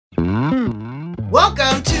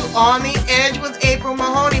Welcome to On the Edge with April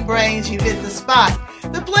Mahoney Brains. You've hit the spot.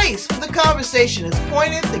 The place where the conversation is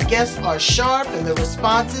pointed, the guests are sharp, and the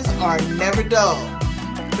responses are never dull.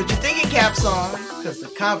 Put your thinking caps on, because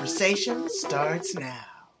the conversation starts now.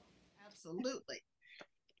 Absolutely.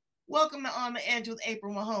 Welcome to On the Edge with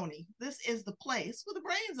April Mahoney. This is the place where the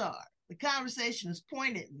brains are. The conversation is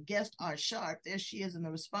pointed, and the guests are sharp. There she is, and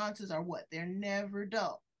the responses are what? They're never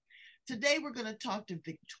dull. Today, we're going to talk to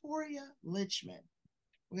Victoria Lichtman.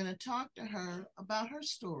 We're going to talk to her about her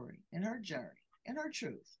story and her journey and her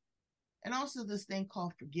truth, and also this thing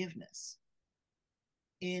called forgiveness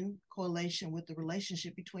in correlation with the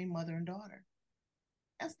relationship between mother and daughter.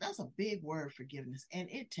 That's a big word, forgiveness, and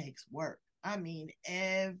it takes work. I mean,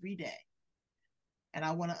 every day. And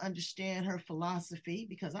I want to understand her philosophy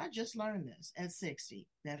because I just learned this at 60,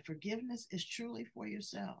 that forgiveness is truly for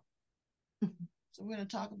yourself. So we're going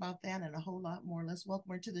to talk about that and a whole lot more. Let's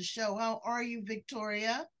welcome her to the show. How are you,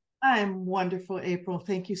 Victoria? I'm wonderful, April.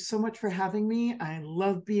 Thank you so much for having me. I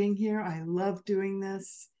love being here. I love doing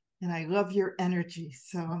this. And I love your energy.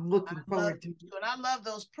 So I'm looking forward to it. And I love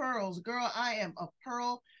those pearls. Girl, I am a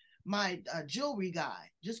pearl. My jewelry guy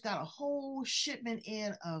just got a whole shipment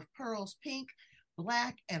in of pearls, pink,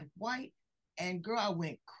 black, and white. And girl, I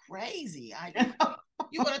went crazy.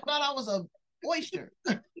 You would have thought I was a oyster.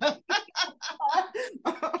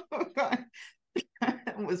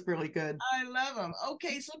 That was really good. I love them.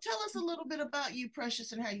 Okay, so tell us a little bit about you,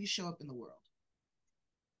 Precious, and how you show up in the world.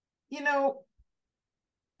 You know,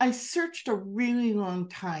 I searched a really long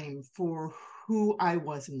time for who I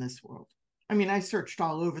was in this world. I mean, I searched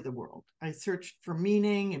all over the world. I searched for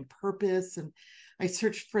meaning and purpose, and I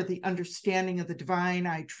searched for the understanding of the divine.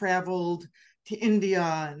 I traveled to India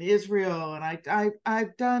and Israel, and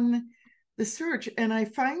I've done the search, and I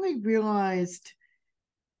finally realized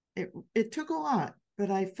it took a lot, but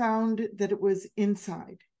I found that it was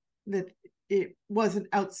inside, that it wasn't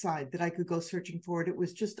outside that I could go searching for it. It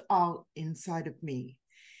was just all inside of me.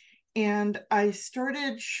 And I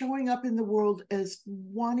started showing up in the world as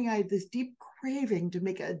wanting, I had this deep craving to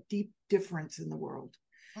make a deep difference in the world,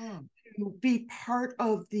 to be part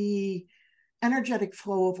of the energetic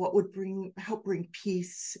flow of what would help bring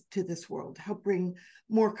peace to this world, help bring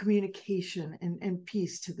more communication and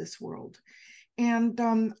peace to this world. And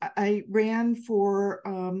I ran for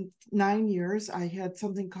 9 years. I had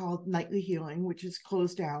something called Nightly Healing, which is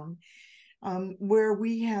closed down, where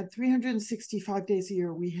we had 365 days a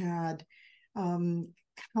year. We had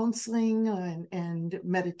counseling and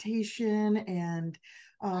meditation and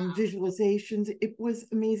visualizations. It was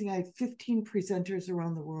amazing. I had 15 presenters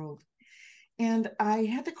around the world. And I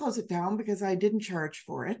had to close it down because I didn't charge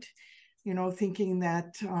for it, thinking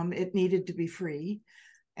that it needed to be free.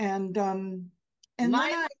 And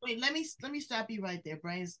wait, let me stop you right there,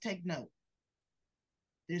 Brains. Take note.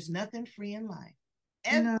 There's nothing free in life.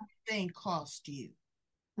 Everything costs you.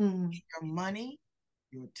 Your money,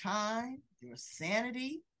 your time, your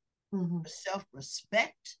sanity, your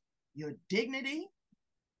self-respect, your dignity,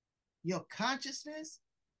 your consciousness.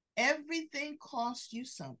 Everything costs you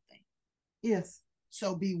something. Yes.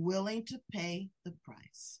 So be willing to pay the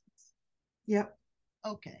price. Yep.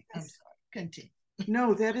 Okay. Yes. I'm sorry. Continue.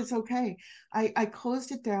 No, that is okay. I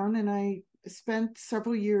closed it down and I spent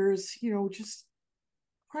several years, just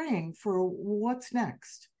praying for what's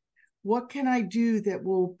next. What can I do that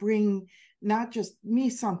will bring not just me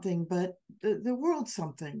something, but the world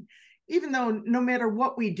something? Even though no matter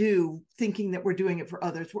what we do, thinking that we're doing it for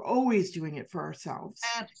others, we're always doing it for ourselves.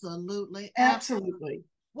 Absolutely. Absolutely.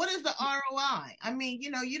 What is the ROI? I mean,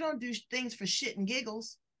 you don't do things for shit and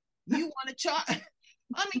giggles. You want to charge.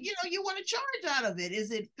 I mean, you want to charge out of it.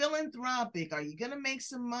 Is it philanthropic? Are you going to make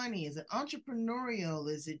some money? Is it entrepreneurial?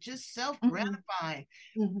 Is it just self-gratifying?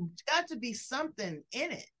 It's got to be something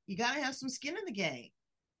in it. You got to have some skin in the game.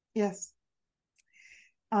 Yes.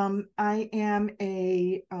 I am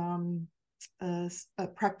a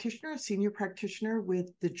practitioner, a senior practitioner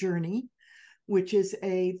with The Journey, which is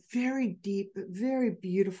a very deep, very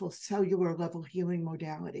beautiful cellular level healing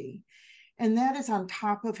modality. And that is on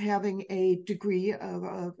top of having a degree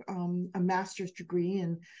of a master's degree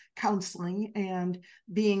in counseling and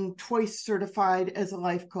being twice certified as a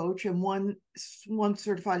life coach and one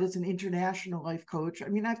certified as an international life coach. I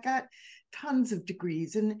mean, I've got tons of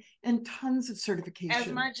degrees and tons of certification. As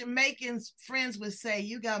my Jamaican friends would say,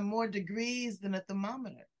 you got more degrees than a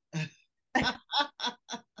thermometer.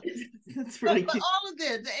 That's really cute. But all of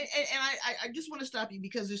this, and I just want to stop you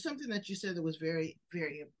because there's something that you said that was very,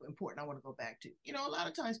 very important. I want to go back to. A lot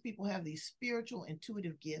of times people have these spiritual,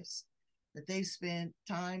 intuitive gifts that they've spent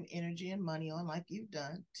time, energy, and money on, like you've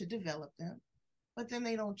done, to develop them. but then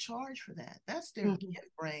they don't charge for that. That's their Mm-hmm. gift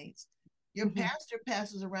brains. Your Mm-hmm. pastor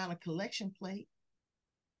passes around a collection plate.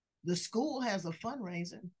 The school has a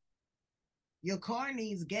fundraiser. Your car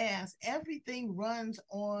needs gas. Everything runs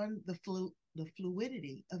on the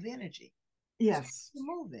fluidity of energy. So Yes. you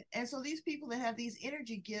move it. And so these people that have these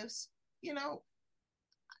energy gifts, you know,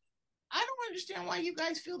 I don't understand why you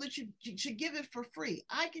guys feel that you should give it for free.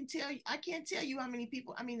 I can't tell you how many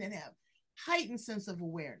people, I mean, that have heightened sense of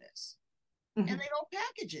awareness Mm-hmm. and they don't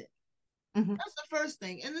package it. Mm-hmm. That's the first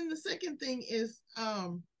thing. And then the second thing is, I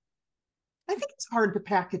think it's hard to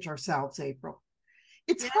package ourselves, April.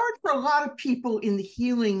 It's yeah, hard for a lot of people in the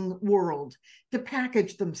healing world to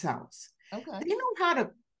package themselves. okay, They know how to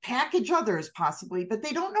package others, possibly, but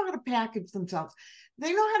they don't know how to package themselves.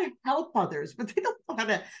 They know how to help others, but they don't know how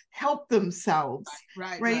to help themselves.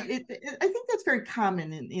 Right? right. I think that's very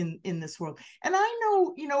common in this world. And I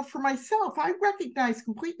know, for myself, I recognize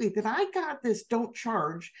completely that I got this don't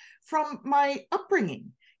charge from my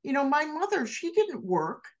upbringing. My mother, she didn't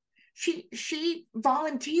work. She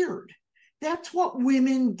volunteered. That's what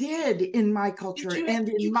women did in my culture and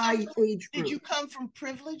in my age Did group. you come from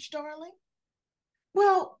privilege, darling?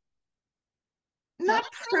 Well, Tell not the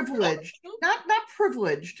truth. Tell the privileged, truth. not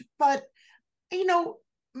privileged, but you know,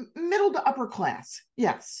 middle to upper class.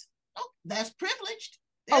 Yes. Oh, that's privileged.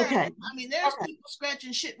 There, Okay. I mean, there's Okay. people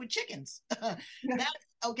scratching shit with chickens. Yeah. That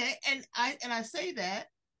okay, and I say that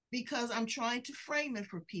because I'm trying to frame it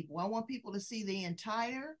for people. I want people to see the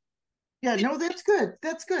entire Yeah. picture No, that's good.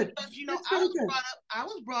 That's good. because That's very good. I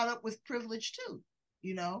was brought up with privilege too.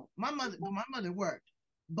 My mother worked,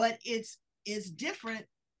 but it's different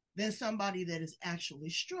than somebody that is actually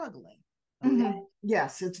struggling. Okay. Mm-hmm.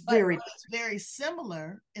 Yes, it's But very. what's very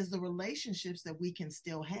similar is the relationships that we can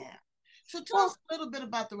still have. So tell us Well. a little bit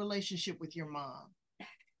about the relationship with your mom.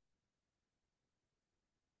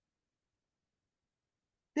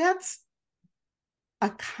 That's a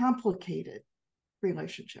complicated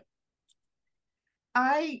relationship.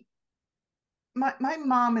 I my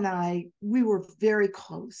mom and I, we were very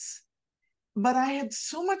close, but I had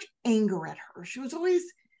so much anger at her. She was always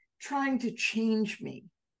trying to change me,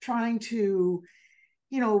 trying to,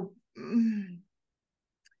 you know,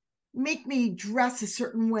 make me dress a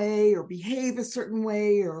certain way or behave a certain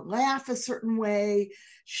way or laugh a certain way.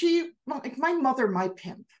 Like my mother, my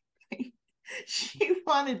pimp. She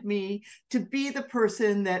wanted me to be the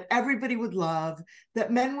person that everybody would love,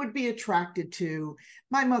 that men would be attracted to.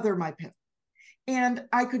 My mother, my pimp. And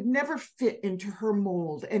I could never fit into her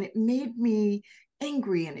mold. And it made me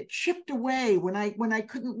angry and it chipped away when I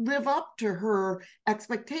couldn't live up to her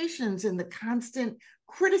expectations and the constant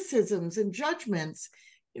criticisms and judgments.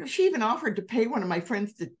 She even offered to pay one of my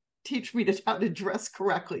friends to teach me how to dress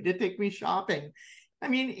correctly, to take me shopping. I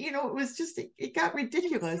mean, it was just, it got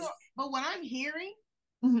ridiculous. Sure. But what I'm hearing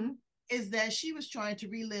Mm-hmm. is that she was trying to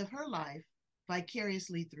relive her life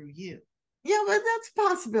vicariously through you. Yeah, but that's a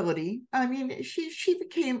possibility. I mean, she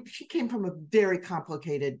came from a very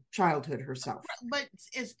complicated childhood herself. But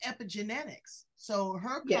it's epigenetics. So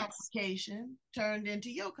her Yes. complication turned into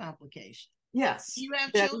your complication. Yes, You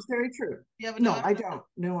have that children? is very true. You have a No, daughter? I don't.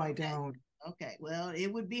 No, I Okay. don't. Okay. Well, it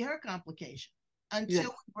would be her complication until Yes.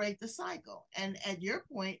 we break the cycle. And at your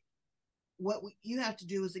point, you have to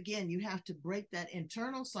do is again, you have to break that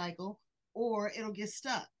internal cycle or it'll get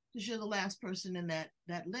stuck because you're the last person in that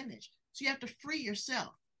lineage. So you have to free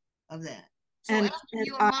yourself of that. So And after and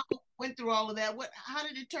you and mom went through all of that, how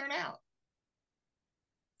did it turn out?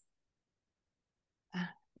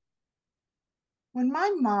 when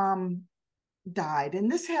my mom died,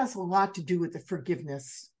 and this has a lot to do with the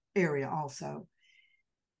forgiveness area also,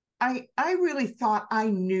 I really thought I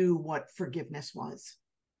knew what forgiveness was.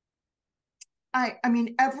 I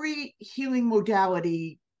mean, every healing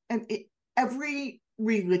modality and every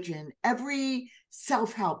religion, every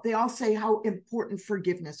self-help, they all say how important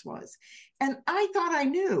forgiveness was. And I thought I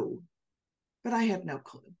knew, but I had no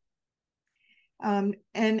clue. And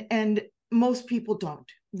most people don't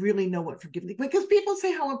really know what forgiveness, because people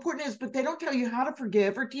say how important it is, but they don't tell you how to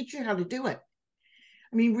forgive or teach you how to do it.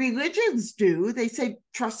 I mean, religions do. They say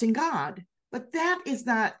trust in God, but that is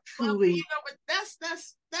not Well, truly but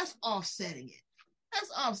that's offsetting it.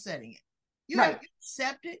 That's offsetting it. You have right. to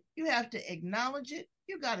accept it. You have to acknowledge it.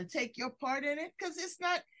 You got to take your part in it because it's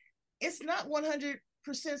not 100%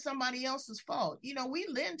 somebody else's fault. We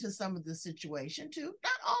lend to some of the situation too.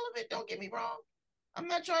 Not all of it. Don't get me wrong. I'm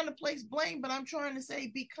not trying to place blame, but I'm trying to say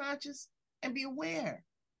be conscious and be aware.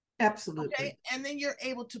 Absolutely. Okay. And then you're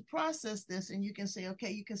able to process this and you can say,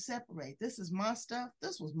 okay, you can separate. This is my stuff.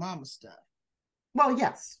 This was mama's stuff. Well,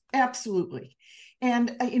 yes, absolutely.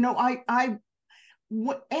 And I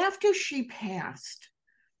after she passed,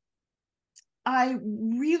 I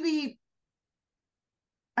really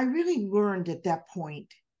learned at that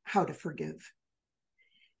point how to forgive.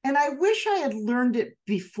 And I wish I had learned it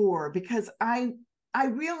before, because I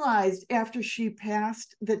realized after she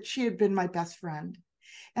passed that she had been my best friend.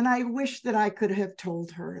 And I wish that I could have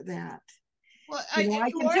told her that. Well, I you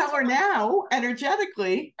can are tell her now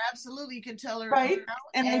energetically, absolutely, you can tell her right? now,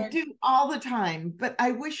 And I do all the time, but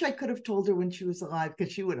I wish I could have told her when she was alive,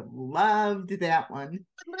 because she would have loved that one.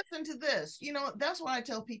 listen to this. That's what I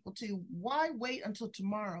tell people too. Why wait until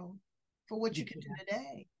tomorrow for what you can do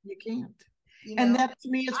today? You can't. You And know, that, to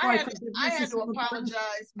me, is I why had I forgiveness had is to so important.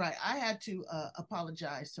 apologize. Right, I had to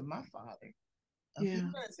apologize to my father a few Yeah.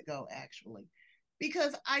 minutes ago, actually,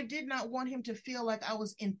 because I did not want him to feel like I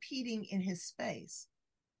was impeding in his space.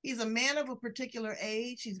 He's a man of a particular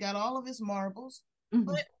age. He's got all of his marbles, Mm-hmm.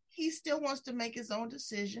 but he still wants to make his own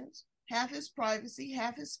decisions, have his privacy,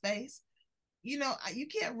 have his space. You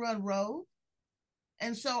can't run rogue.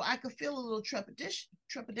 And so I could feel a little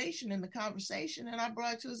trepidation in the conversation. And I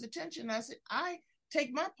brought it to his attention. I said, I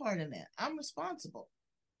take my part in that. I'm responsible.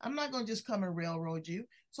 I'm not going to just come and railroad you.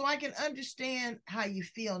 So I can understand how you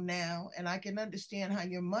feel now. And I can understand how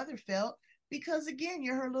your mother felt, because, again,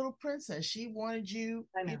 you're her little princess. She wanted you,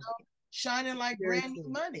 I know. shining like Very brand new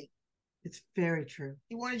true. money. It's very true.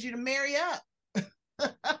 He wanted you to marry up.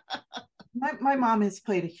 My mom has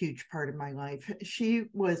played a huge part in my life. She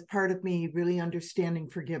was part of me really understanding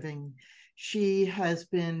forgiving. She has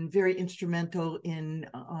been very instrumental in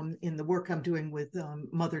the work I'm doing with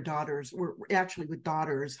mother daughters, or actually with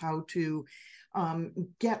daughters, how to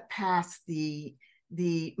get past the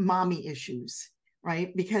mommy issues,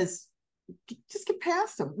 right? Because just get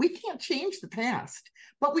past them. We can't change the past,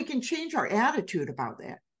 but we can change our attitude about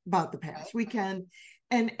the past. Right. We can,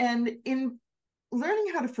 and in learning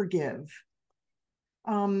how to forgive,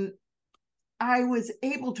 um, I was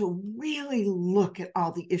able to really look at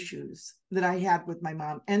all the issues that I had with my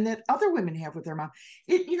mom and that other women have with their mom.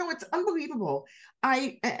 It's unbelievable.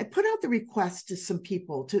 I put out the request to some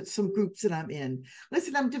people, to some groups that I'm in.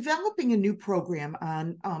 Listen, I'm developing a new program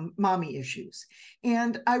on mommy issues,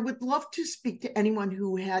 and I would love to speak to anyone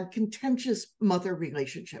who had contentious mother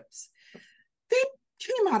relationships. They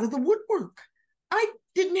came out of the woodwork. I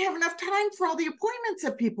didn't have enough time for all the appointments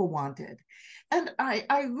that people wanted. And I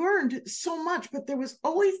learned so much, but there was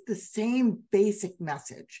always the same basic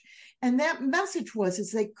message. And that message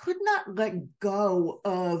is they could not let go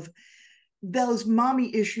of those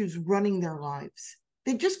mommy issues running their lives.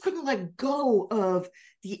 They just couldn't let go of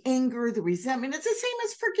the anger, the resentment. It's the same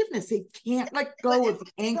as forgiveness. They can't let go of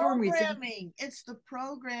anger and resentment. It's the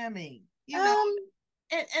programming, Um,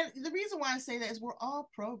 and the reason why I say that is we're all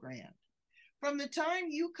programmed from the time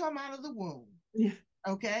you come out of the womb. yeah.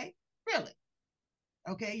 Okay, really.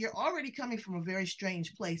 Okay, you're already coming from a very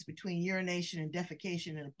strange place between urination and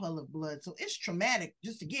defecation and a puddle of blood. So it's traumatic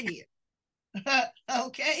just to get here.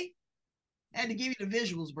 Okay, I had to give you the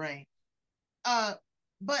visuals, brain.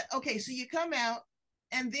 But okay, so you come out,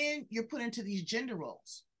 and then you're put into these gender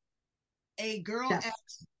roles. A girl Yes.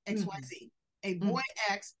 acts XYZ, a boy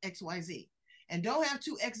acts XYZ. And don't have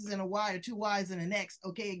two X's and a Y or two Y's and an X.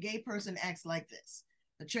 Okay, a gay person acts like this.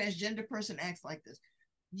 A transgender person acts like this.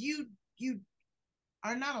 You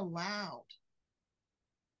are not allowed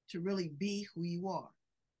to really be who you are.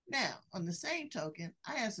 Now, on the same token,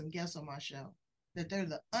 I had some guests on my show that they're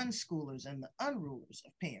the unschoolers and the unrulers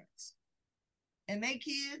of parents. And they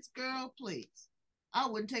kids, girl, please. I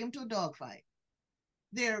wouldn't take them to a dog fight.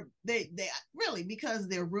 They really, because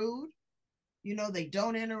they're rude, they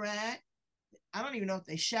don't interact. I don't even know if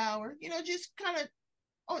they shower, just kind of.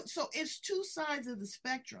 So it's two sides of the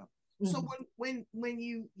spectrum. Mm-hmm. So when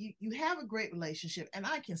you have a great relationship, and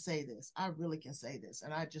I can say this, I really can say this,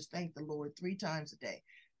 and I just thank the Lord 3 times a day.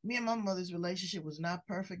 Me and my mother's relationship was not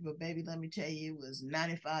perfect, but baby, let me tell you, it was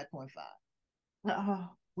 95.5.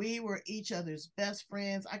 We were each other's best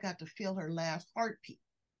friends. I got to feel her last heartbeat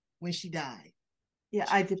when she died. Yeah,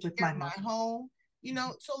 I did with my home.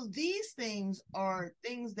 So these things are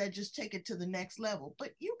things that just take it to the next level.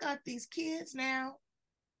 But you got these kids now,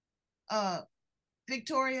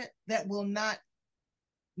 Victoria, that will not,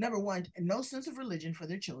 number one, no sense of religion for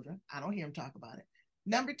their children. I don't hear them talk about it.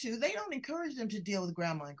 Number 2, they don't encourage them to deal with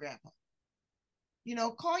grandma and grandpa.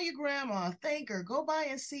 Call your grandma, thank her, go by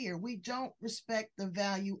and see her. We don't respect the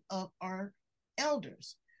value of our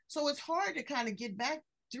elders. So it's hard to kind of get back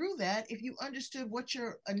through that. If you understood what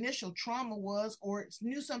your initial trauma was or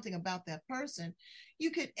knew something about that person,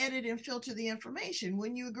 you could edit and filter the information.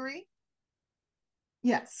 Wouldn't you agree?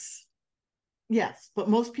 Yes, but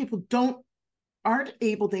most people don't aren't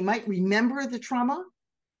able, they might remember the trauma,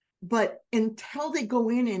 but until they go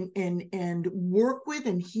in and work with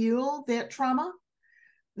and heal that trauma,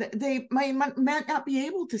 they might not be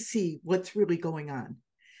able to see what's really going on.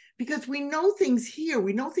 Because we know things here,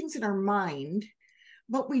 we know things in our mind,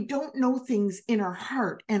 but we don't know things in our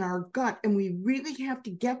heart and our gut, and we really have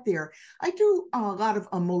to get there. I do a lot of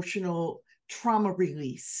emotional trauma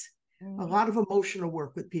release, a lot of emotional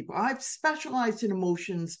work with people. I've specialized in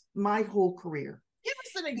emotions my whole career. Give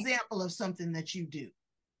us an example of something that you do.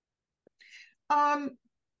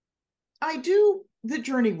 I do the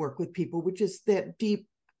journey work with people, which is that deep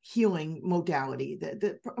healing modality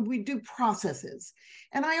that we do processes,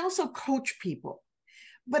 and I also coach people.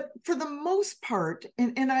 But for the most part,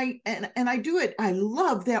 and I do it, I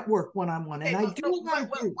love that work one-on-one, and I do a lot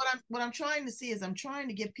of groups. What I'm trying to see is I'm trying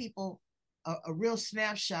to give people a real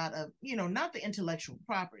snapshot of, not the intellectual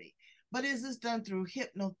property, but is this done through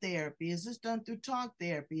hypnotherapy? Is this done through talk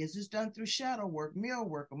therapy? Is this done through shadow work, mirror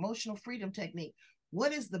work, emotional freedom technique?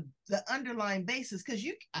 What is the underlying basis? Because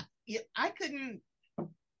I couldn't.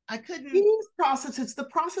 These processes, the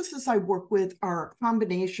processes I work with are a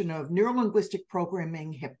combination of neurolinguistic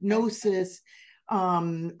programming, hypnosis,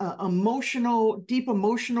 deep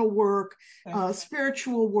emotional work,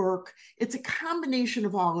 spiritual work. It's a combination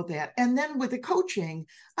of all of that. And then with the coaching,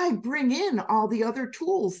 I bring in all the other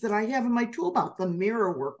tools that I have in my tool belt, the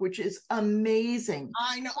mirror work, which is amazing.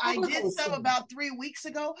 I know. I did some about 3 weeks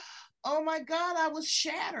ago. Oh my God, I was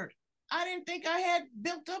shattered. I didn't think I had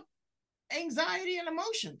built up anxiety and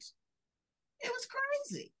emotions. It was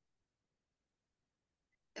crazy.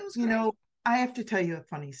 It was crazy. I have to tell you a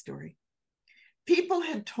funny story. People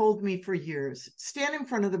had told me for years, stand in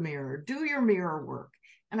front of the mirror, do your mirror work.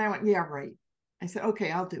 And I went, yeah, right. I said,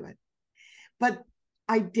 okay, I'll do it. But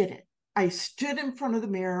I did it. I stood in front of the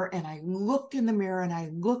mirror and I looked in the mirror and I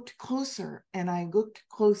looked closer and I looked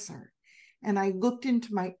closer and I looked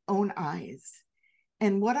into my own eyes.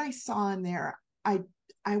 And what I saw in there, I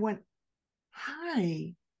went,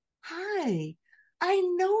 hi, I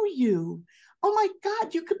know you. Oh my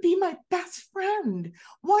God, you could be my best friend.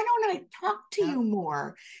 Why don't I talk to you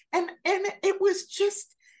more? And it was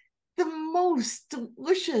just the most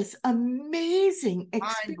delicious, amazing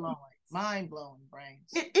experience. Mind-blowing,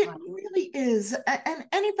 brains. It really is. And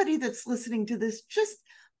anybody that's listening to this, just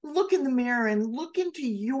look in the mirror and look into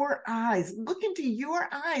your eyes. Look into your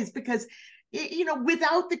eyes, because,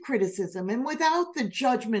 without the criticism and without the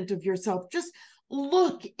judgment of yourself, just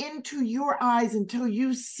look into your eyes until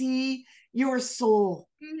you see your soul.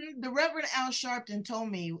 Mm-hmm. The Reverend Al Sharpton told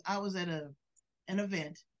me, I was at an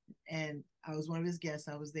event and I was one of his guests.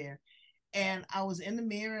 I was there and I was in the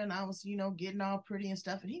mirror and I was, getting all pretty and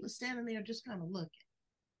stuff. And he was standing there just kind of looking.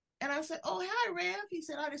 And I said, oh, hi, Rev. He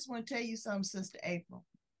said, I just want to tell you something, Sister April.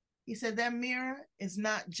 He said, that mirror is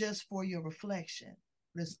not just for your reflection,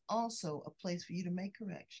 but it's also a place for you to make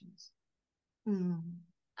corrections.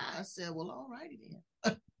 I said, well, all righty then.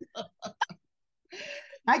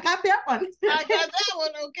 I got that one.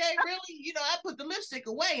 Okay. Really, I put the lipstick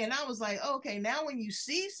away and I was like, okay, now when you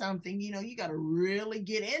see something, you got to really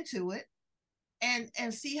get into it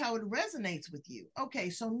and see how it resonates with you.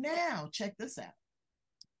 Okay, so now check this out.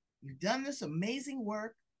 You've done this amazing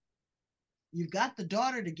work. You've got the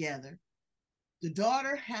daughter together. The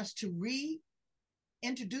daughter has to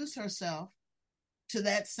reintroduce herself to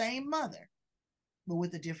that same mother, but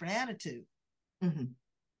with a different attitude. Mm-hmm.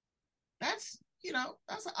 That's an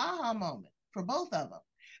aha moment for both of them,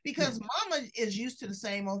 because mama is used to the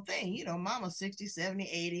same old thing. Mama's 60, 70,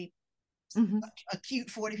 80, a cute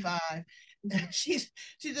 45. She's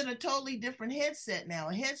in a totally different headset now,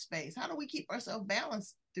 a headspace. How do we keep ourselves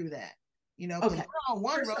balanced through that? Okay. We're on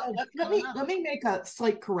one road. Let me make a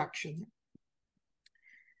slight correction.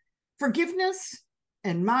 Forgiveness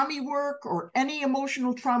and mommy work, or any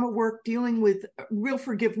emotional trauma work dealing with real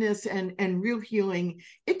forgiveness and real healing,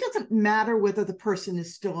 it doesn't matter whether the person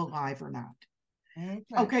is still alive or not.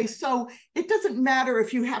 Okay, so it doesn't matter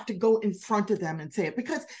if you have to go in front of them and say it,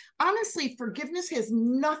 because honestly, forgiveness has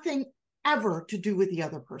nothing ever to do with the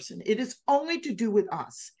other person. It is only to do with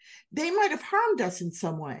us. They might have harmed us in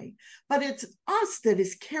some way, but it's us that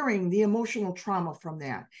is carrying the emotional trauma from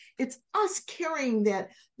that. It's us carrying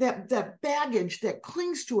that baggage that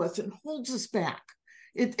clings to us and holds us back.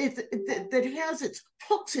 That has its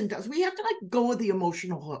hooks into us. We have to let go of the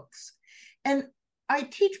emotional hooks. And I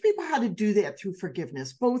teach people how to do that through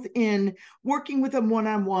forgiveness, both in working with them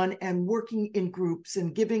one-on-one and working in groups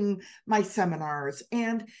and giving my seminars.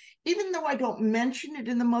 And even though I don't mention it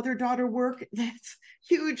in the mother-daughter work, that's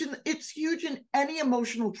huge. And it's huge in any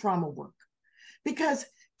emotional trauma work. Because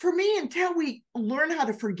for me, until we learn how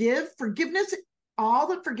to forgive, forgiveness all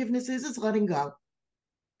that forgiveness is letting go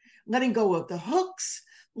of the hooks,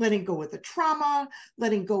 letting go of the trauma,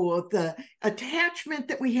 letting go of the attachment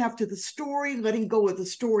that we have to the story, letting go of the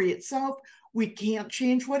story itself. We can't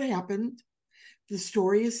change what happened. The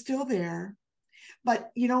story is still there.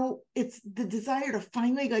 But, it's the desire to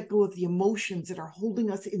finally let go of the emotions that are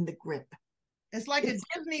holding us in the grip. It's like a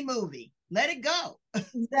Disney movie. Let it go.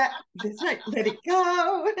 That's right. Let it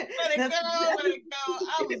go. Let it go. Let it go.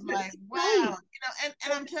 I was like, wow.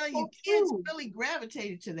 And I'm telling you, kids really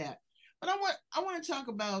gravitated to that. But I want to talk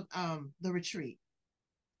about the retreat.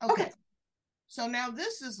 Okay. So now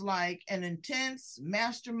this is like an intense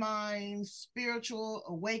mastermind, spiritual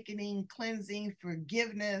awakening, cleansing,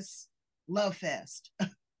 forgiveness, love fest.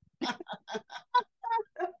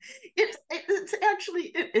 It's actually,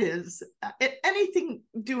 it is. Anything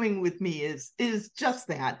doing with me is just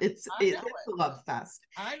that. It's a love fest.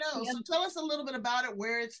 I know. So tell us a little bit about it,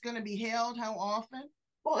 where it's going to be held, how often?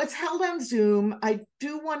 Well, it's held on Zoom. I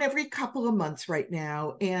do one every couple of months right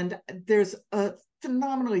now. And there's a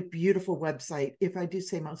phenomenally beautiful website, if I do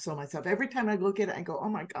say so myself. Every time I look at it, I go, oh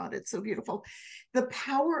my God, it's so beautiful.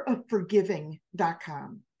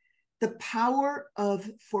 Thepowerofforgiving.com.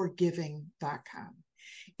 Thepowerofforgiving.com.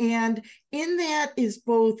 And in that is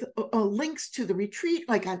both links to the retreat,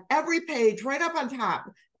 like on every page, right up on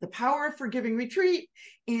top, the Power of Forgiving Retreat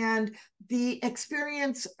and the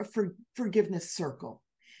Experience for Forgiveness Circle.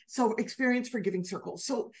 So Experience Forgiving Circle.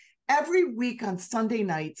 So every week on Sunday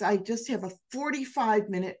nights, I just have a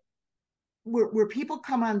 45-minute where people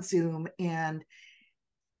come on Zoom and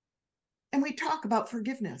we talk about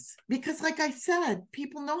forgiveness, because like I said,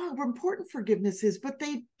 people know how important forgiveness is, but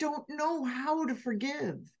they don't know how to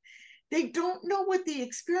forgive. They don't know what the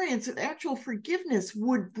experience of actual forgiveness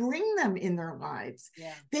would bring them in their lives.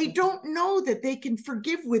 Yeah. They don't know that they can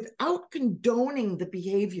forgive without condoning the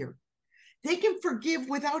behavior. They can forgive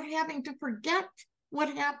without having to forget what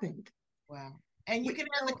happened. Wow. And you can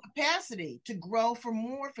have the capacity to grow for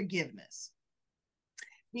more forgiveness.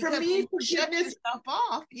 Because for me, forgiveness, shut yourself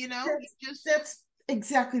off, that's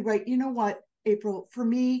exactly right. You know what, April? For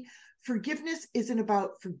me, forgiveness isn't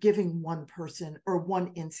about forgiving one person or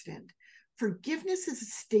one incident. Forgiveness is a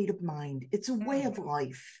state of mind. It's a way of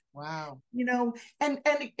life. Wow. And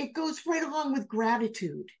it goes right along with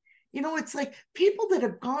gratitude. It's like people that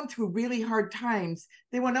have gone through really hard times,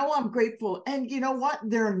 they want, oh, I'm grateful. And you know what?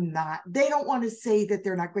 They're not. They don't want to say that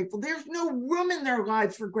they're not grateful. There's no room in their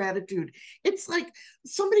lives for gratitude. It's like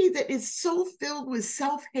somebody that is so filled with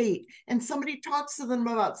self-hate and somebody talks to them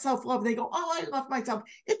about self-love. They go, oh, I love myself.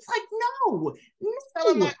 It's like, no.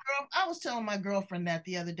 I was telling my girlfriend that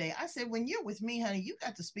the other day. I said, when you're with me, honey, you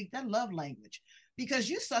got to speak that love language, because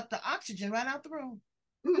you suck the oxygen right out the room.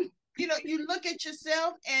 You look at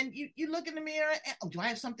yourself and you look in the mirror and, oh, do I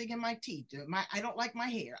have something in my teeth? I don't like my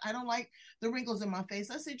hair. I don't like the wrinkles in my face.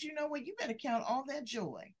 I said, you know what? You better count all that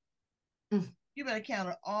joy. You better count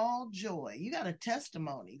it all joy. You got a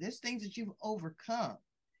testimony. There's things that you've overcome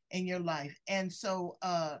in your life. And so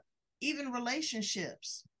even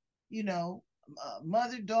relationships,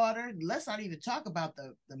 mother, daughter, let's not even talk about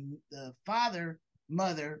the father,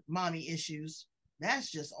 mother, mommy issues. That's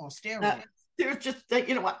just on steroids. There's just,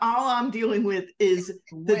 what all I'm dealing with is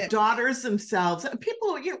the daughters themselves.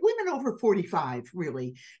 People, women over 45,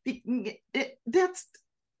 really. There's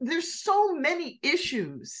so many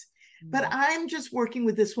issues, but I'm just working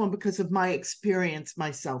with this one because of my experience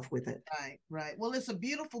myself with it. Right. Well, it's a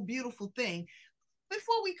beautiful, beautiful thing.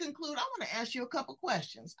 Before we conclude, I want to ask you a couple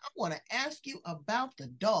questions. I want to ask you about the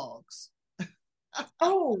dogs.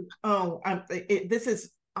 This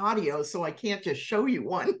is audio, so I can't just show you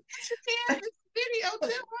one. Yes, you can. This video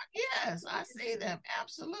too. Yes, I see them.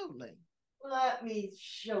 Absolutely. Let me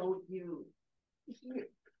show you here.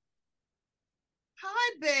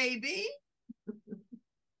 Hi, baby.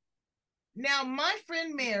 Now, my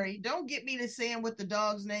friend Mary, don't get me to saying what the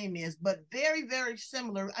dog's name is, but very, very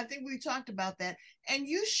similar. I think we talked about that. And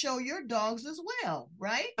you show your dogs as well,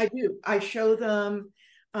 right? I do. I show them.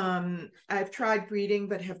 I've tried breeding,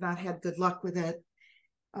 but have not had good luck with it.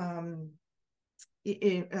 I've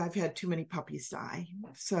had too many puppies die.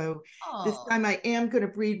 So this time I am going to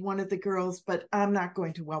breed one of the girls, but I'm not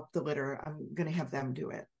going to whelp the litter. I'm going to have them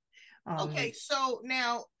do it. Okay, so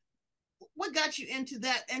now what got you into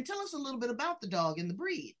that? And tell us a little bit about the dog and the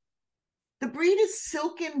breed. The breed is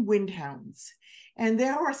Silken Windhounds, and they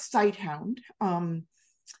are a sight hound. And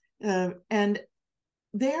they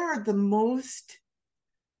are the most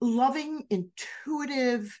loving,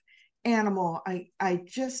 intuitive animal. And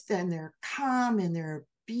they're calm and they're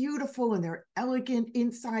beautiful and they're elegant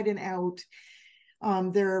inside and out.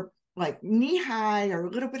 They're like knee high or a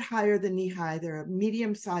little bit higher than knee high. They're a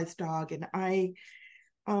medium-sized dog, and I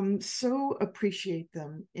so appreciate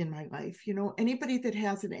them in my life. Anybody that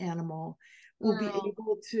has an animal will be Girl.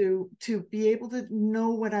 able to be able to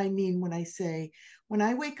know what I mean when I say, when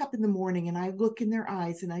I wake up in the morning and I look in their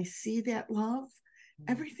eyes and I see that love,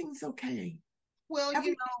 everything's okay. Well,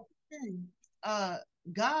 Everything's okay.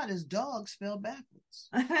 God is dog spelled backwards.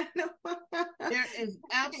 I know. There is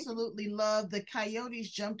absolutely love. The coyotes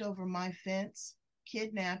jumped over my fence,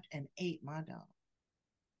 kidnapped, and ate my dog.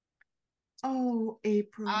 Oh,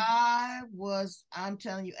 April. I'm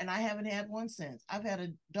telling you, and I haven't had one since. I've had a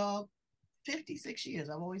dog 56 years.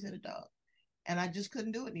 I've always had a dog, and I just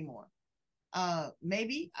couldn't do it anymore.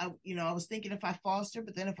 Maybe I was thinking if I foster,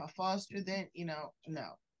 but then if I foster, then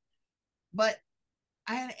no. But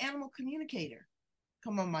I had an animal communicator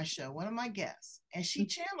come on my show, one of my guests, and she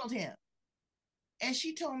channeled him. And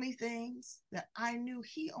she told me things that I knew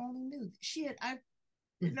he only knew. I've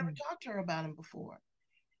never talked to her about him before.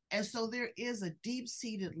 And so there is a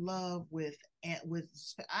deep-seated love with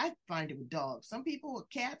I find it with dogs. Some people with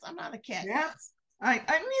cats. I'm not a cat. Yes. I neither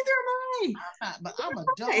am I. I'm not, but I'm a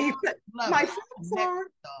dog lover. My friends are.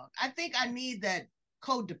 Dog. I think I need that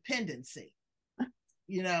codependency.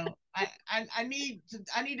 I need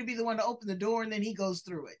to be the one to open the door and then he goes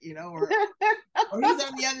through it, or he's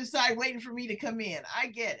on the other side waiting for me to come in. I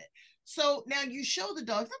get it. So now you show the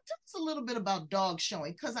dogs. Tell us a little bit about dog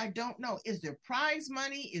showing, because I don't know. Is there prize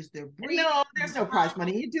money? Is there breed? No, there's no prize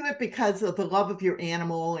money. You do it because of the love of your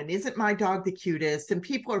animal. And isn't my dog the cutest? And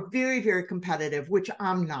people are very, very competitive, which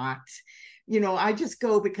I'm not. I just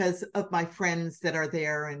go because of my friends that are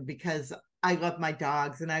there and because I love my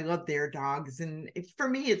dogs and I love their dogs. And for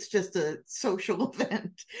me, it's just a social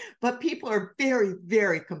event. But people are very,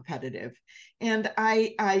 very competitive. And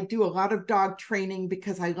I do a lot of dog training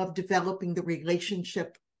because I love developing the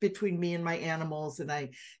relationship between me and my animals. And I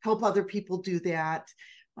help other people do that.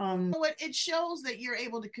 It shows that you're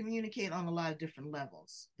able to communicate on a lot of different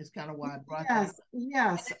levels. Is kind of why I brought that up.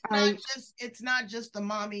 Yes. It's not just the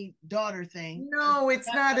mommy daughter thing. No,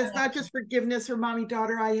 it's not. It's not just forgiveness or mommy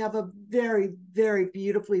daughter. I have a very, very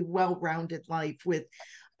beautifully well-rounded life with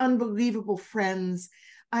unbelievable friends.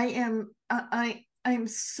 I'm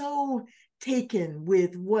so taken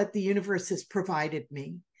with what the universe has provided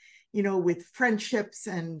me, with friendships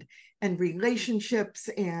and relationships,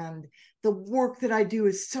 and the work that I do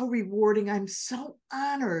is so rewarding. I'm so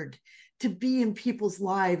honored to be in people's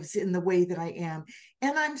lives in the way that I am.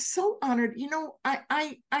 And I'm so honored.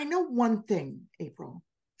 I know one thing, April.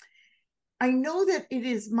 I know that it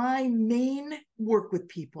is my main work with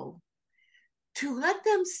people to let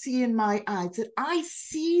them see in my eyes that I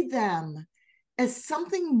see them as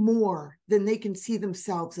something more than they can see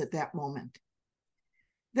themselves at that moment.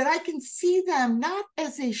 That I can see them not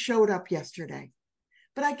as they showed up yesterday,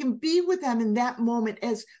 but I can be with them in that moment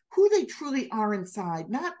as who they truly are inside,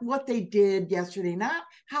 not what they did yesterday, not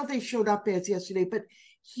how they showed up as yesterday, but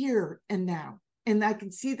here and now. And I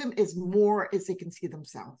can see them as more as they can see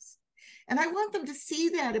themselves. And I want them to see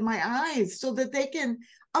that in my eyes so that they can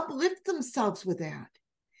uplift themselves with that.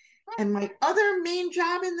 And my other main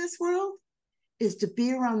job in this world is to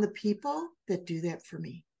be around the people that do that for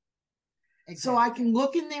me. Exactly. So I can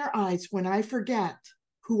look in their eyes when I forget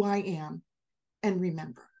who I am and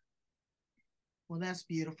remember. Well, that's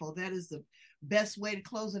beautiful. That is the best way to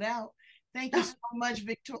close it out. Thank you so much,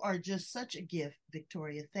 Victoria, or just such a gift,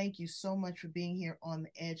 Victoria. Thank you so much for being here on The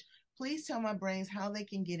Edge. Please tell my brains how they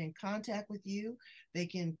can get in contact with you. They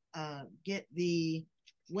can get the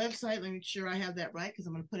website. Let me make sure I have that right, because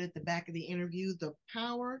I'm going to put it at the back of the interview,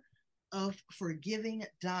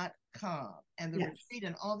 thepowerofforgiving.com, and the retreat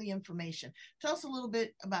and all the information. Tell us a little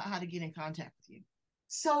bit about how to get in contact with you.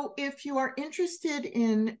 So if you are interested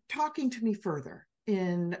in talking to me further,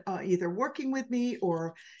 in either working with me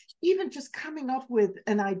or even just coming up with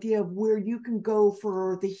an idea of where you can go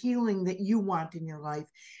for the healing that you want in your life,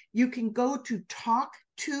 you can go to Talk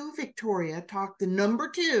to Victoria, talk the number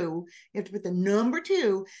 2, you have to put the number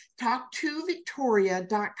 2,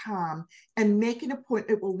 talktovictoria.com, and make an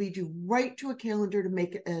appointment. It will lead you right to a calendar to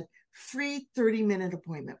make a free 30-minute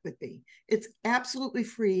appointment with me. It's absolutely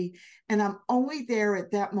free. And I'm only there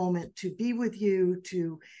at that moment to be with you,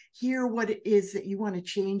 to hear what it is that you want to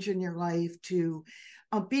change in your life, to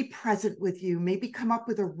be present with you, maybe come up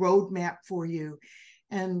with a roadmap for you.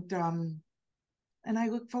 And I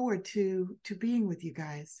look forward to being with you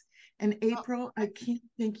guys. And April, I can't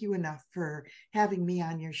thank you enough for having me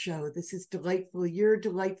on your show. This is delightful. You're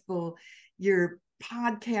delightful. Your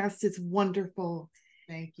podcast is wonderful.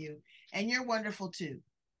 Thank you. And you're wonderful too.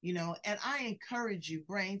 And I encourage you,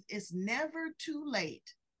 brains, it's never too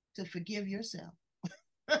late to forgive yourself.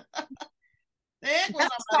 The heck with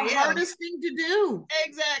That's the somebody else. hardest thing to do.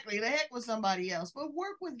 Exactly. The heck with somebody else. But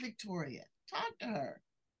work with Victoria. Talk to her.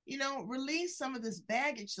 Release some of this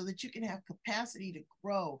baggage so that you can have capacity to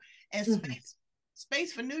grow and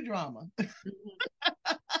space for new drama. Because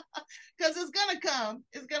it's gonna come.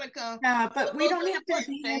 It's gonna come. Yeah, but we don't have to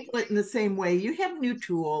handle it in the same way. You have new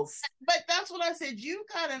tools. But that's what I said. You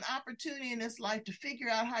got an opportunity in this life to figure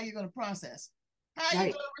out how you're going to process, how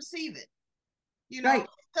you're going to receive it. Right.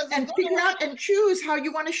 And figure out and choose how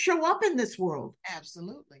you want to show up in this world.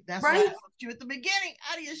 Absolutely. That's right. What I asked you at the beginning.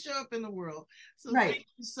 How do you show up in the world? So thank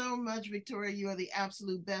you so much, Victoria. You are the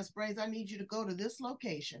absolute best. Brains, I need you to go to this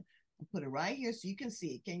location and put it right here so you can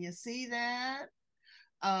see it. Can you see that?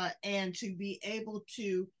 And to be able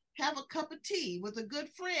to have a cup of tea with a good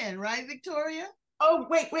friend, right, Victoria? Oh,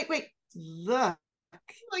 wait. Look.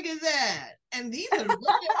 Look at that. And these are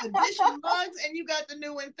limited edition mugs, and you got the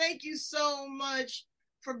new one. Thank you so much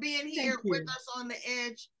for being here with us on The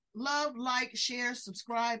Edge. Love, like, share,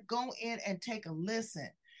 subscribe. Go in and take a listen.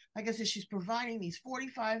 Like I said, she's providing these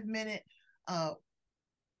 45-minute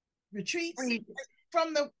retreats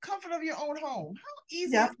from the comfort of your own home. How easy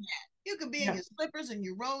is that? You could be in your slippers and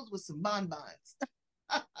your robes with some bonbons.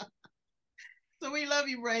 So we love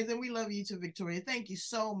you, Brains, and we love you too, Victoria. Thank you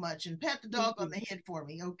so much. And pat the dog on the head for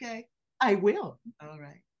me, okay? I will. All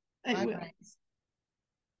right. I will. Brains.